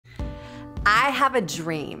I have a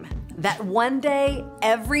dream that one day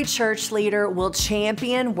every church leader will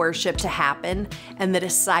champion worship to happen and the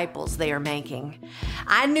disciples they are making.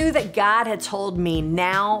 I knew that God had told me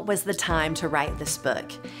now was the time to write this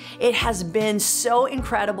book. It has been so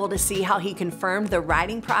incredible to see how He confirmed the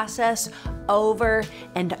writing process over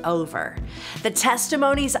and over. The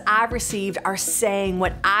testimonies I've received are saying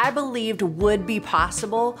what I believed would be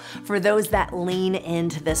possible for those that lean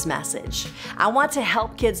into this message. I want to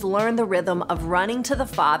help kids learn the rhythm of running to the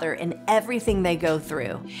Father in everything they go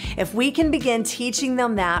through. If we can begin teaching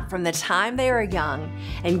them that from the time they are young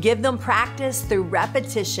and give them practice through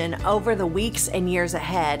repetition over the weeks and years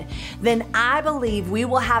ahead, then I believe we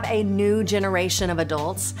will have a new generation of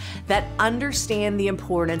adults that understand the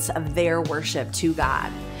importance of their worship to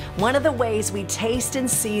God. One of the ways we taste and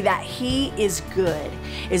see that He is good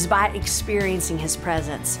is by experiencing His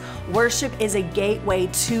presence. Worship is a gateway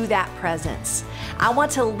to that presence. I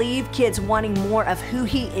want to leave kids wanting more of who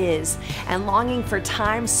He is and longing for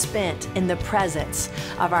time spent in the presence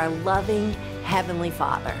of our loving Heavenly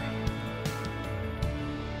Father.